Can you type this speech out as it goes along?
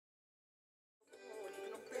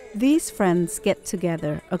These friends get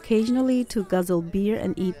together occasionally to guzzle beer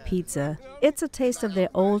and eat pizza. It's a taste of their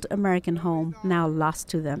old American home, now lost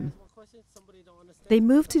to them. They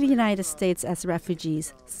moved to the United States as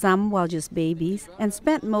refugees, some while just babies, and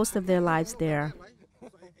spent most of their lives there.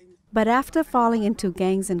 But after falling into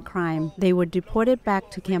gangs and crime, they were deported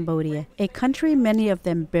back to Cambodia, a country many of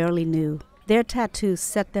them barely knew. Their tattoos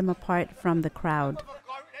set them apart from the crowd.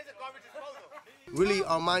 Really,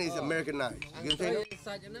 our mind is Americanized. You get what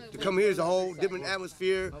I'm saying? To come here is a whole different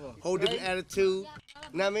atmosphere, whole different attitude.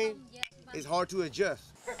 You know what I mean? It's hard to adjust.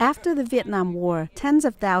 After the Vietnam War, tens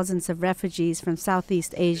of thousands of refugees from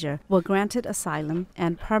Southeast Asia were granted asylum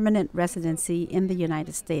and permanent residency in the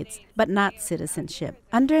United States, but not citizenship.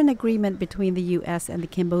 Under an agreement between the U.S. and the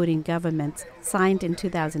Cambodian governments signed in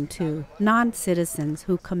 2002, non-citizens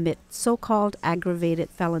who commit so-called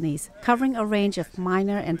aggravated felonies, covering a range of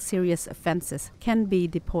minor and serious offenses, can be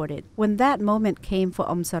deported. When that moment came for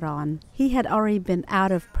Saran, he had already been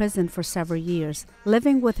out of prison for several years,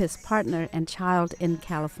 living with his partner and child in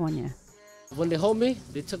California. When they hold me,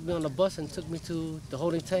 they took me on a bus and took me to the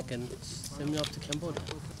holding tank and sent me off to Cambodia.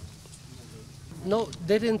 No,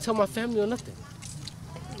 they didn't tell my family or nothing.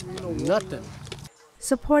 Nothing.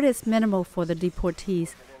 Support is minimal for the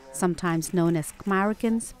deportees, sometimes known as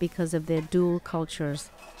Khmericans because of their dual cultures.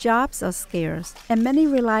 Jobs are scarce, and many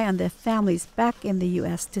rely on their families back in the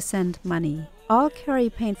U.S. to send money. All carry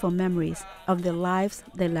painful memories of the lives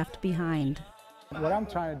they left behind. What I'm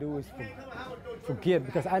trying to do is forget,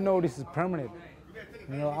 because I know this is permanent.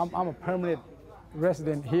 You know, I'm a permanent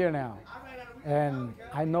resident here now, and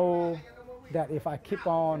I know that if I keep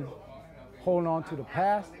on holding on to the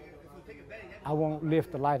past, I won't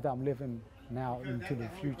live the life that I'm living now into the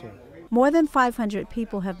future. More than 500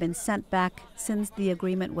 people have been sent back since the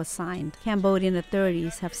agreement was signed. Cambodian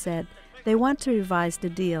authorities have said they want to revise the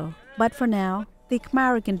deal, but for now, the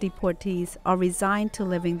Khmerican deportees are resigned to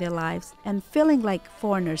living their lives and feeling like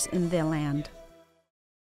foreigners in their land.